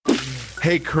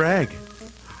Hey, Craig,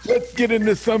 let's get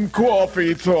into some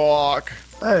coffee talk.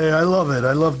 Hey, I love it.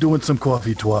 I love doing some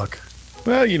coffee talk.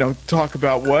 Well, talk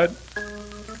about what?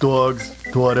 Dogs,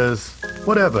 daughters,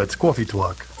 whatever. It's coffee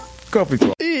talk. Coffee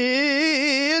talk.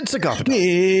 It's a coffee talk.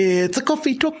 It's a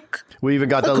coffee talk. We even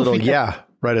got that little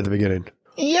right at the beginning.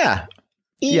 Yeah.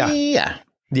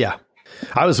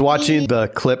 I was watching the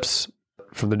clips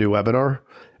from the new webinar,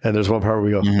 and there's one part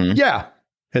where we go, yeah.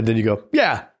 And then you go,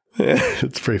 yeah.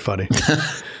 It's pretty funny.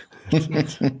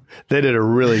 They did a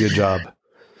really good job.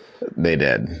 They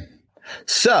did.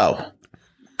 So,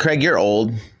 Craig, you're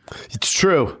old. It's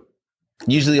true.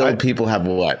 Usually old people have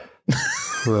what?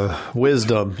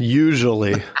 Wisdom,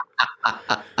 usually.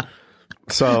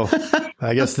 So,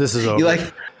 I guess this is over.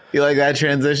 You like that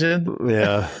transition?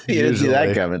 Yeah. You didn't see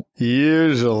that coming.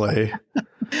 Usually.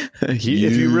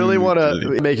 If you really want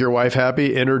to make your wife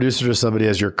happy, introduce her to somebody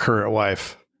as your current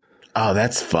wife. Oh,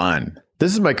 that's fun.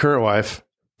 This is my current wife.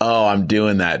 Oh, I'm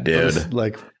doing that, dude.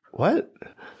 Like, what?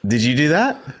 Did you do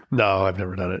that? No, I've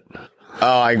never done it.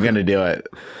 Oh, I'm going to do it.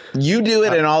 You do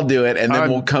it and I'll do it. And then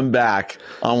we'll come back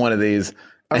on one of these.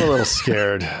 I'm a little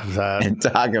scared of that. And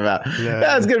talk about,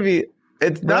 it's going to be,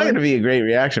 it's not going to be a great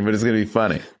reaction, but it's going to be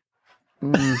funny.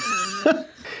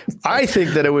 I think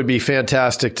that it would be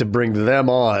fantastic to bring them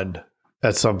on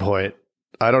at some point.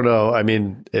 I don't know. I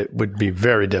mean, it would be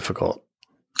very difficult.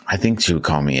 I think she would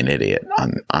call me an idiot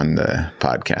on the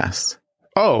podcast.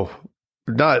 Oh,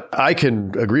 I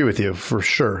can agree with you for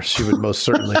sure. She would most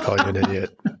certainly call you an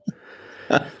idiot.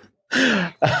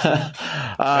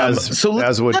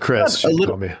 As would Chris. She'd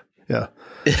call me. Yeah.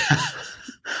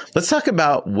 Let's talk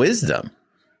about wisdom.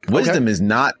 Wisdom is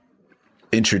not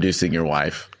introducing your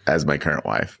wife as my current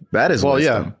wife. That is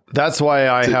wisdom. Yeah. That's why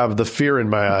I have the fear in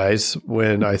my eyes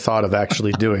when I thought of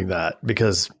actually doing that,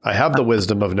 because I have the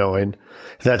wisdom of knowing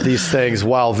that these things,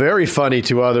 while very funny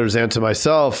to others and to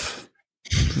myself,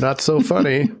 not so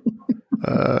funny,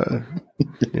 to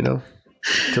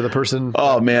the person.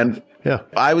 Oh, man. Yeah.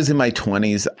 I was in my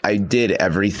 20s. I did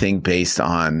everything based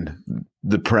on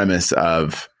the premise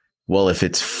of, well, if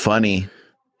it's funny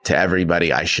to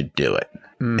everybody, I should do it.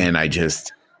 And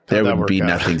there would be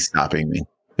nothing stopping me.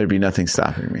 There'd be nothing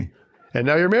stopping me. And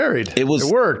now you're married. It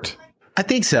worked. I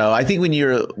think so. I think when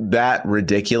you're that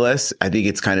ridiculous, I think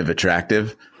it's kind of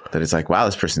attractive that it's like, wow,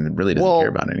 this person really doesn't care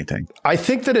about anything. I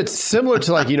think that it's similar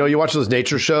to you watch those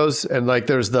nature shows and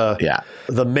there's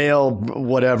the male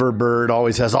whatever bird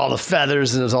always has all the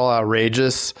feathers and is all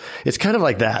outrageous. It's kind of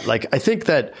like that. I think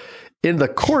that in the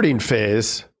courting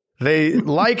phase, they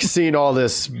like seeing all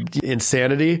this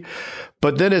insanity,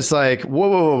 but then it's like,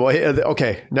 whoa.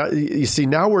 Okay. Now you see,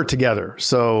 now we're together.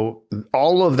 So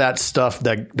all of that stuff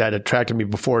that attracted me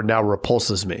before now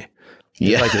repulses me.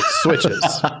 Yeah. It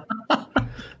switches.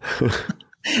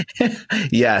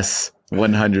 Yes.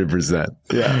 100%.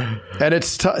 Yeah. And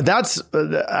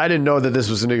I didn't know that this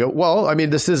was going to go, well, I mean,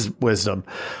 this is wisdom.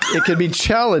 It can be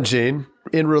challenging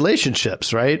in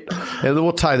relationships, right? And then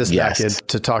we'll tie this back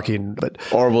into talking,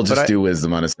 or we'll just do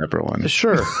wisdom on a separate one.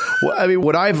 Sure. Well, I mean,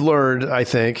 what I've learned, I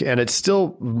think, and it's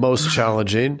still most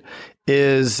challenging,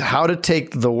 is how to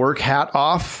take the work hat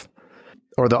off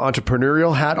or the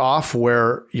entrepreneurial hat off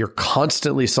where you're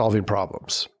constantly solving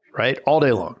problems, right? All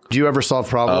day long. Do you ever solve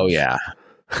problems? Oh, yeah.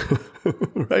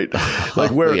 Right?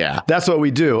 That's what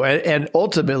we do. And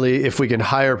ultimately, if we can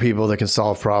hire people that can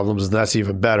solve problems, that's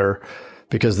even better,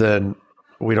 because then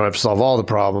we don't have to solve all the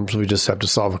problems. We just have to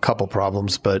solve a couple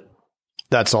problems, but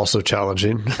that's also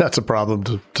challenging. That's a problem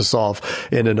to solve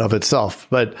in and of itself.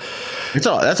 But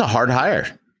that's a hard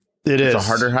hire. It's a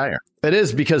harder hire. It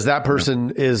is, because that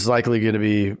person is likely going to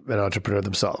be an entrepreneur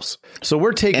themselves. So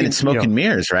we're taking, and it's smoke and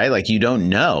mirrors, right? You don't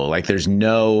know, there's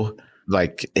no,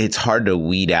 it's hard to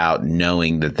weed out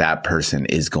knowing that person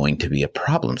is going to be a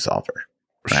problem solver.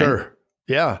 Right? Sure.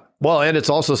 Yeah. Well, and it's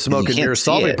also smoke and mirrors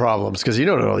solving problems, because you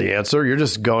don't know the answer. You're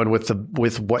just going with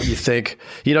what you think.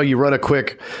 You run a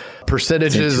quick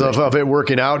percentages of it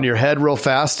working out in your head real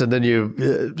fast, and then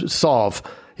you solve.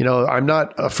 I'm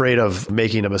not afraid of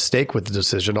making a mistake with the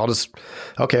decision.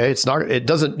 It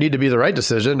doesn't need to be the right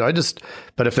decision.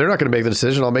 But if they're not going to make the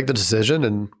decision, I'll make the decision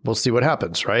and we'll see what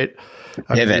happens. Right.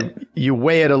 You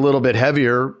weigh it a little bit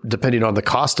heavier depending on the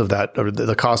cost of that, or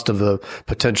the cost of the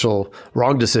potential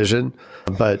wrong decision.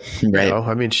 But, we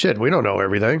don't know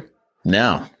everything.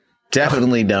 No,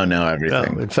 definitely don't know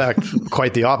everything. No, in fact,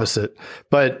 quite the opposite.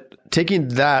 But taking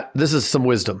that, this is some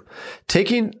wisdom.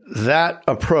 Taking that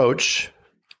approach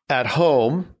at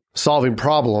home, solving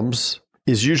problems,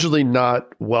 is usually not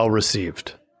well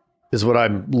received, is what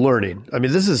I'm learning. I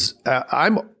mean,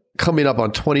 I'm coming up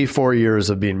on 24 years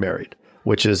of being married,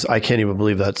 which is, I can't even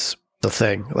believe that's the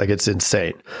thing. Like it's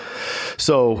insane.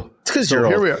 So it's because you're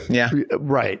here old. We are. Yeah.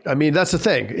 Right. I mean, that's the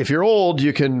thing. If you're old,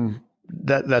 you can,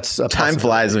 that's a time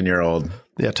flies when you're old.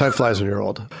 Yeah. Time flies when you're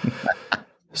old.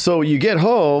 So you get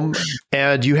home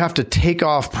and you have to take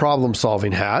off problem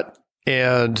solving hat.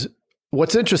 And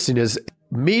what's interesting is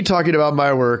me talking about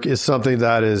my work is something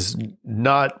that is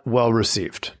not well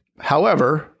received.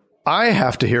 However, I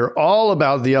have to hear all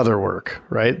about the other work,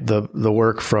 right? The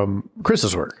work from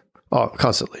Chris's work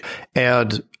constantly.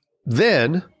 And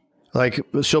then like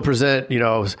she'll present,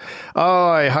 oh,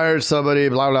 I hired somebody,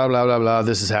 blah, blah, blah, blah, blah.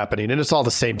 This is happening. And it's all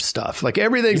the same stuff. Like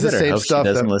everything's the same stuff.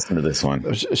 She doesn't listen to this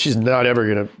one. She's not ever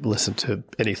going to listen to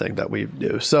anything that we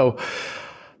do. So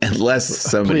unless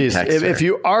somebody please, texts her, if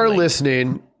you are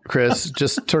listening, Chris,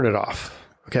 just turn it off.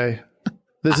 Okay.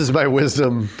 This is my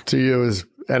wisdom to you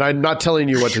and I'm not telling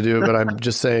you what to do, but I'm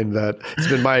just saying that it's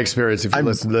been my experience. If you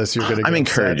listen to this, you're going to get I'm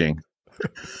encouraging.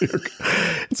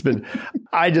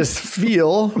 I just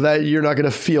feel that you're not going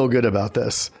to feel good about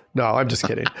this. No, I'm just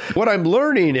kidding. What I'm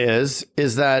learning is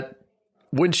that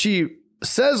when she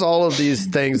says all of these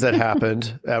things that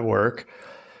happened at work,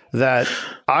 that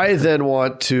I then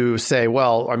want to say,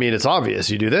 well, I mean, it's obvious.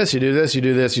 You do this, you do this, you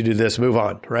do this, you do this, move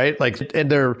on, right? Like, and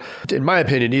they're, in my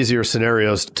opinion, easier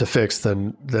scenarios to fix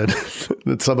than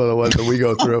some of the ones that we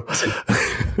go through.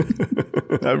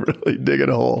 I'm really digging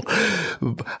a hole.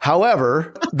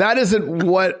 However, that isn't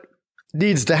what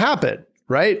needs to happen,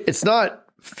 right? It's not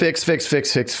fix.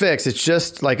 It's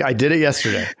just like I did it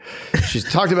yesterday. She's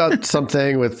talked about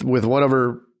something with one of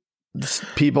her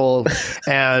people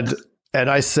and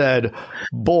I said,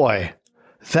 boy,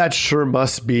 that sure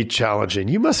must be challenging.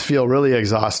 You must feel really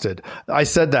exhausted. I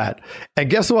said that. And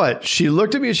guess what? She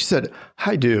looked at me and she said,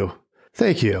 I do.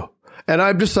 Thank you. And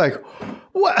I'm just like,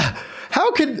 what?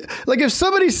 How could, like, if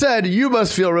somebody said, you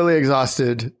must feel really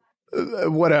exhausted,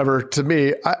 whatever, to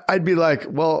me, I'd be like,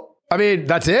 well, I mean,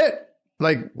 that's it.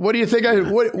 Like, what do you think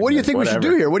what do you think we should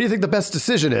do here? What do you think the best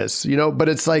decision is? But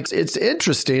it's like, it's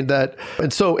interesting that,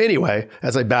 and so anyway,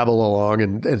 as I babble along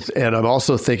and I'm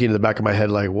also thinking in the back of my head,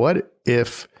 like, what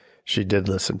if she did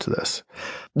listen to this?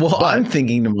 Well, I'm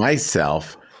thinking to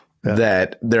myself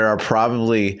that there are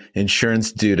probably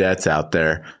insurance dudettes out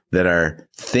there that are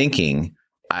thinking,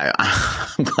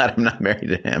 I'm glad I'm not married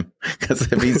to him,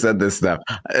 because if he said this stuff,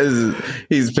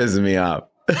 he's pissing me off.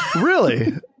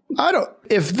 Really?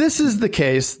 If this is the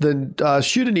case, then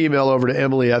shoot an email over to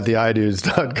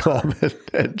emily@theidudes.com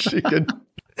and she can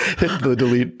hit the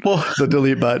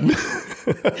delete button.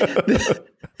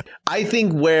 I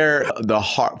think where the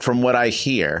heart, from what I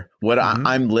hear,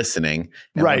 I'm listening.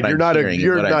 Right. You're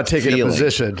not taking a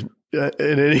position in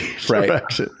any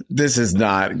direction. This is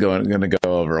not going to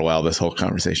go over well, this whole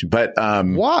conversation. But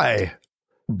why?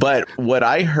 But what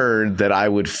I heard that I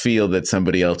would feel that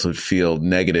somebody else would feel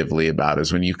negatively about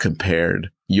is when you compared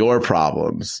your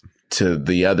problems to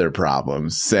the other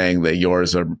problems, saying that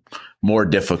yours are more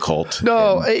difficult.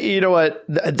 No, you know what?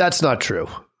 That's not true.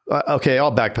 Okay,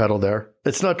 I'll backpedal there.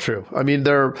 It's not true. I mean,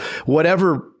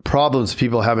 whatever problems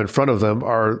people have in front of them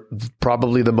are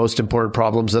probably the most important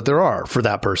problems that there are for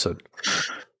that person.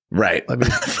 Right. I mean,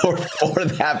 for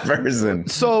that person.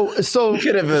 So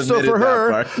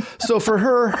for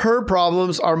her, her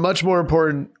problems are much more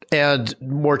important and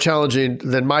more challenging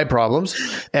than my problems.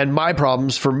 And my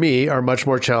problems for me are much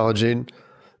more challenging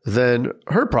than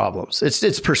her problems.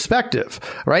 It's perspective,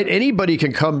 right? Anybody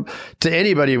can come to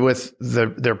anybody with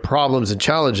their problems and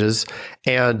challenges,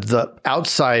 and the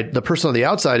person on the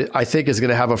outside, I think, is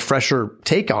going to have a fresher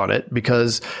take on it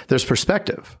because there's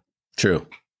perspective. True.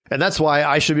 And that's why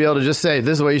I should be able to just say,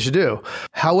 this is what you should do.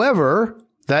 However,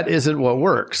 that isn't what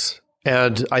works.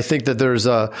 And I think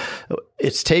that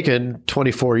it's taken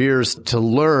 24 years to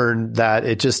learn that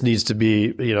it just needs to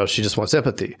be, she just wants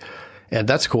empathy. And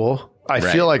that's cool. I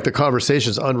feel like the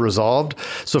conversation's unresolved.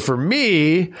 So for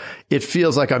me, it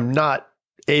feels like I'm not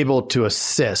able to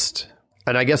assist.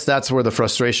 And I guess that's where the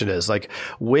frustration is. Like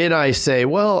when I say,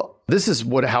 well, this is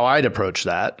how I'd approach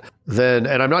that, and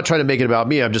I'm not trying to make it about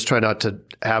me. I'm just trying not to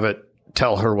have it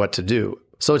tell her what to do.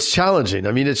 So it's challenging.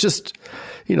 I mean, it's just,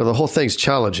 the whole thing's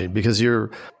challenging because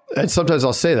and sometimes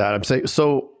I'll say that. I'm saying,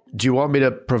 so do you want me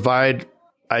to provide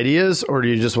ideas or do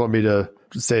you just want me to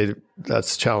say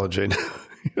that's challenging?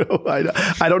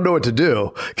 I don't know what to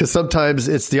do because sometimes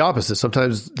it's the opposite.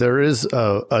 Sometimes there is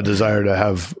a desire to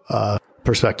have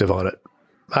perspective on it.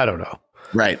 I don't know.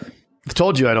 Right. I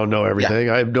told you I don't know everything.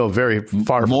 Yeah. I know very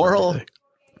far from everything.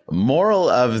 Moral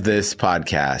of this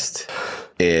podcast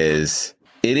is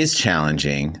it is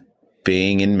challenging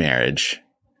being in marriage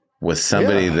with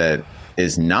somebody that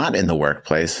is not in the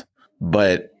workplace,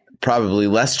 but probably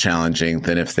less challenging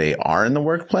than if they are in the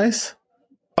workplace.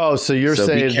 Oh, so you're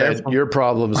saying that your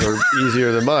problems are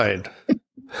easier than mine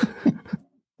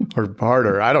or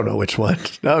harder. I don't know which one.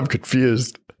 Now I'm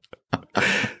confused.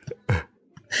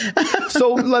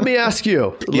 So let me ask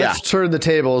you, let's turn the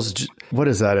tables. What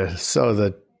is that? So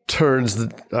the turns,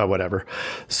 whatever.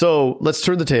 So let's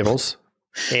turn the tables.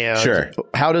 And sure.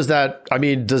 How does that, I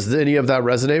mean, does any of that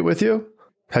resonate with you?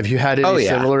 Have you had any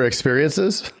similar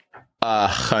experiences?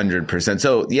 100%.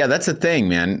 So yeah, that's the thing,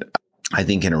 man. I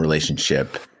think in a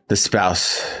relationship, the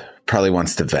spouse probably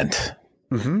wants to vent.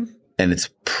 Mm-hmm. And it's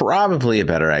probably a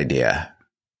better idea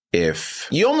if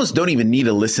you almost don't even need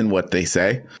to listen what they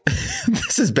say.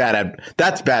 This is bad.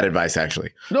 That's bad advice,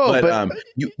 actually. No,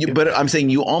 but I'm saying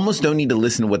you almost don't need to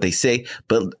listen to what they say,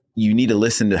 but you need to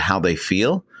listen to how they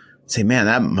feel. Say, man,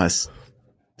 that must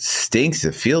stinks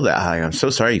to feel that. Like, I'm so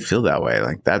sorry you feel that way.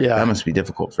 Like that must be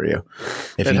difficult for you.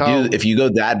 If you go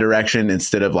that direction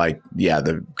instead of like,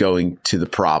 the going to the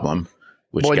problem.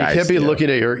 Which you can't be looking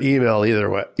at your email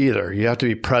either. You have to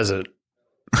be present.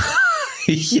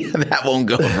 That won't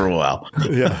go over well.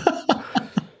 Yeah.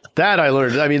 That I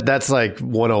learned. I mean, that's like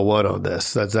 101 on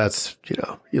this. That's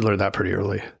you learned that pretty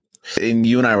early. And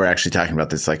you and I were actually talking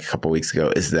about this like a couple of weeks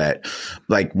ago, is that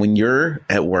like when you're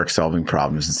at work solving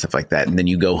problems and stuff like that, and then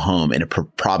you go home and a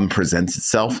problem presents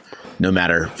itself, no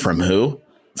matter from who,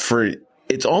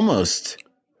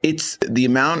 it's the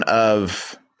amount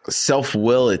of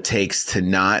self-will it takes to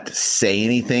not say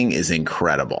anything is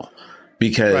incredible,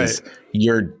 because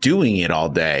you're doing it all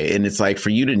day. And it's like for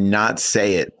you to not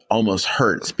say it almost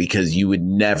hurts, because you would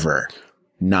never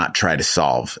not try to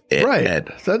solve it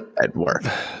at work.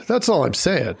 That's all I'm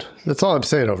saying. That's all I'm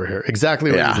saying over here.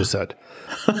 Exactly what you just said.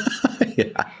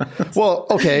 Well,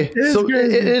 okay. So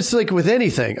it's like with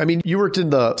anything. I mean, you worked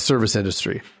in the service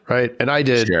industry, right? And I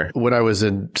did when I was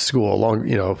in school I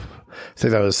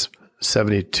think that was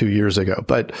 72 years ago.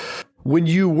 But when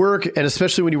you work, and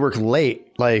especially when you work late,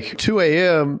 like 2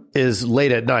 a.m. is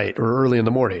late at night or early in the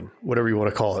morning, whatever you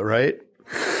want to call it, right?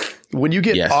 When you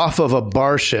get off of a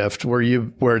bar shift where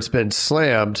it's been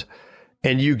slammed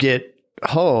and you get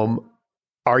home,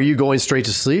 are you going straight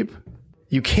to sleep?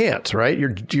 You can't, right?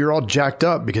 You're all jacked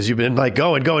up because you've been like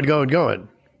going.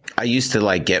 I used to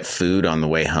like get food on the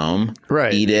way home,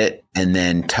 eat it, and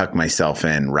then tuck myself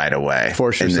in right away.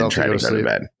 Force yourself and then try to go to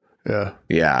bed. Yeah.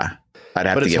 Yeah. I'd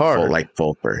have to get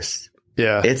full burst.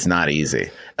 Yeah. It's not easy.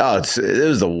 Oh, it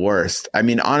was the worst. I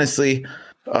mean, honestly,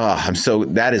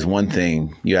 that is one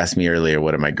thing you asked me earlier.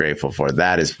 What am I grateful for?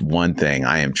 That is one thing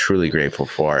I am truly grateful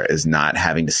for, is not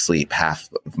having to sleep half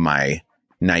of my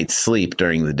night's sleep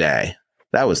during the day.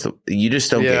 That was you just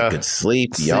don't get good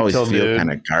sleep. You always feel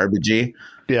kind of garbagey.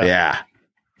 Yeah.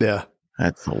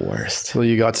 That's the worst. Well,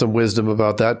 you got some wisdom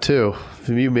about that too.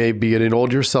 You may be getting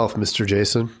old yourself, Mr.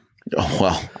 Jason. Oh,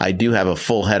 well, I do have a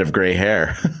full head of gray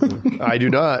hair. I do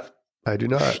not.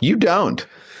 You don't?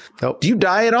 Nope. Do you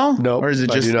dye at all? No. Or is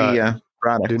it just the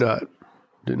product?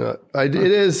 Do not. It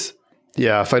is.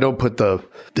 Yeah. If I don't put the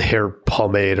hair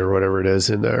pomade or whatever it is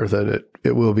in there, then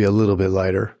it will be a little bit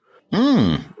lighter.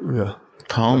 Yeah.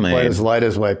 Pomade. Not quite as light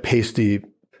as my pasty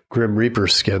Grim Reaper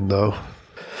skin, though.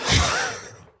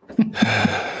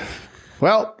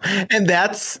 Well, and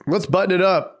let's button it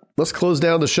up. Let's close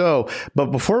down the show. But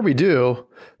before we do,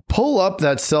 pull up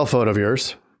that cell phone of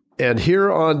yours and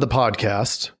here on the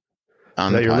podcast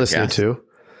that you're listening to.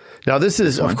 Now, this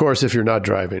is, of course, if you're not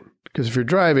driving, because if you're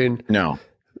driving,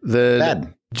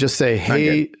 then just say,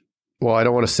 hey. Well, I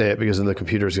don't want to say it because then the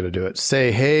computer is going to do it.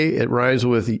 Say, hey, it rhymes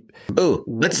with. Oh,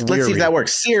 let's see if that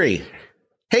works. Siri.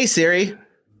 Hey, Siri.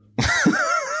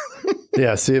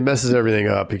 Yeah, see, it messes everything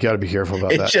up. You got to be careful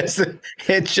about that.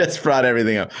 It just brought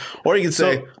everything up. Or you can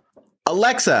say,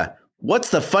 Alexa,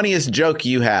 what's the funniest joke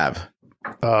you have?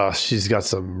 Oh, she's got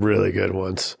some really good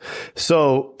ones.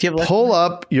 So pull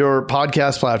up your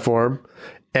podcast platform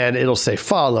and it'll say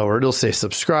follow or it'll say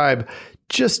subscribe.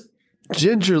 Just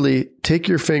gingerly take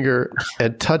your finger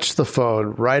and touch the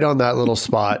phone right on that little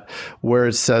spot where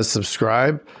it says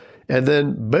subscribe. And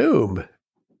then boom.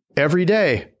 Every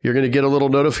day, you're going to get a little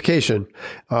notification.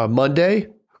 Monday,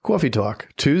 Coffee Talk.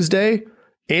 Tuesday,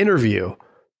 interview.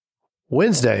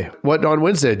 Wednesday, what on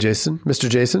Wednesday, Jason? Mr.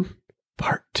 Jason?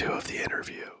 Part 2 of the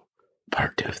interview.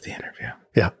 Part 2 of the interview.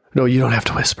 Yeah. No, you don't have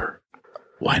to whisper.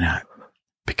 Why not?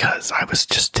 Because I was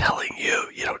just telling you.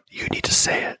 You need to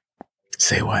say it.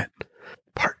 Say what?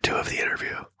 Part 2 of the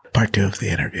interview. Part 2 of the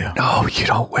interview. No, you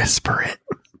don't whisper it.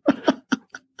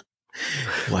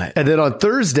 What? And then on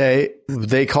Thursday,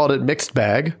 they called it Mixed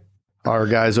Bag. Our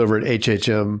guys over at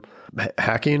HHM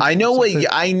Hacking. I know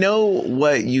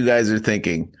what you guys are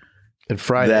thinking. And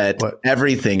Friday, that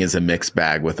everything is a mixed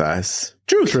bag with us.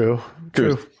 True.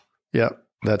 Yeah,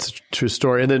 that's a true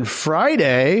story. And then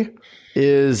Friday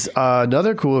is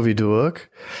another cool Whathaveyous.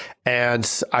 And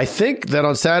I think that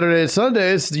on Saturday and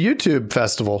Sunday, it's the YouTube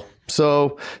festival.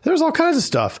 So there's all kinds of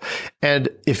stuff. And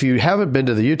if you haven't been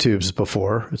to the YouTubes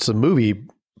before, it's a movie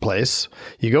place.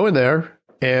 You go in there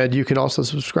and you can also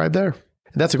subscribe there.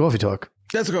 And that's a Coffee Talk.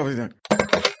 That's a Coffee Talk.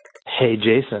 Hey,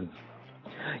 Jason.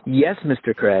 Yes,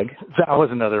 Mr. Craig. That was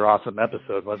another awesome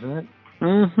episode, wasn't it?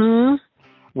 Mm-hmm.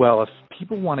 Well, if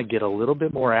people want to get a little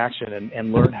bit more action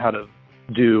and learn how to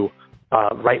do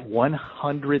write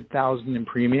 100,000 in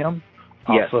premium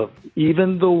off of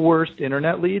even the worst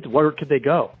internet leads, where could they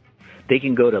go? They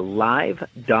can go to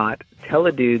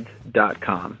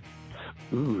live.teledudes.com.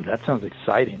 Ooh, that sounds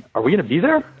exciting. Are we going to be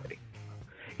there?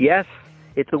 Yes.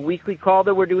 It's a weekly call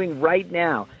that we're doing right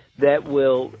now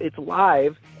it's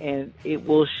live, and it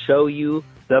will show you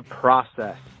the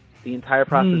process. The entire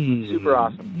process is super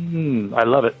awesome. I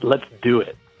love it. Let's do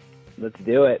it. Let's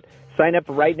do it. Sign up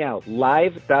right now,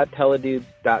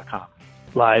 live.teledudes.com.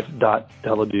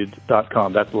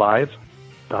 Live.teledudes.com. That's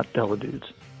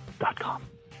live.teledudes.com.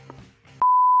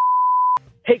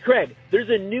 Hey, Craig, there's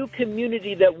a new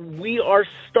community that we are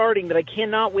starting that I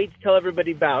cannot wait to tell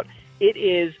everybody about. It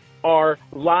is our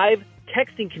live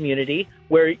texting community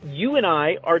where you and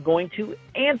I are going to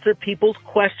answer people's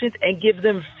questions and give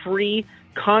them free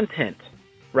content,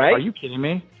 right? Are you kidding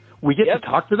me? We get to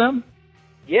talk to them?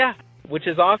 Yeah, which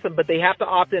is awesome, but they have to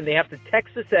opt in. They have to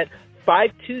text us at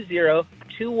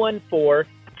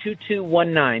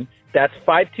 520-214-2219. That's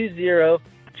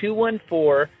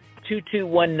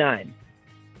 520-214-2219.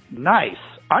 Nice.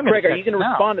 Craig, are you going to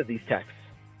respond to these texts?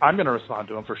 I'm going to respond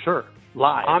to them for sure.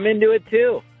 Live. I'm into it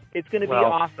too. It's going to be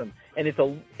awesome. And it's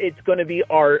going to be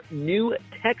our new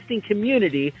texting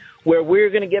community where we're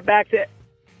going to get back to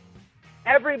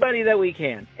everybody that we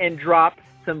can and drop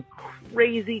some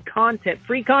crazy content,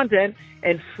 free content,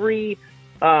 and free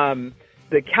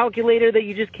the calculator that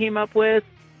you just came up with.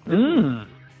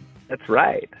 That's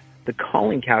right. The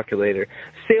calling calculator,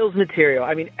 sales material.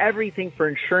 I mean, everything for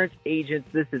insurance agents.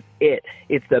 This is it.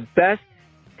 It's the best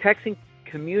texting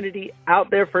community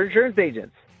out there for insurance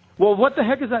agents. Well, what the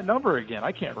heck is that number again?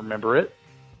 I can't remember it.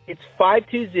 It's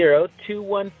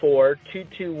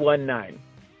 520-214-2219.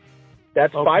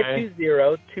 That's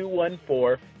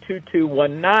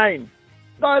 520-214-2219.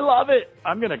 I love it.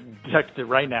 I'm going to text it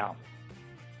right now.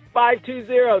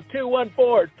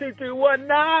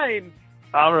 520-214-2219.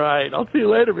 All right. I'll see you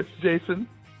later, Mr. Jason.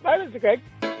 Bye, Mr. Craig.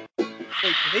 Wait, do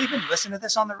they even listen to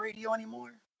this on the radio anymore?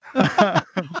 I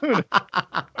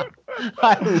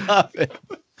love it.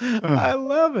 I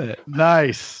love it.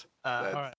 Nice. All right.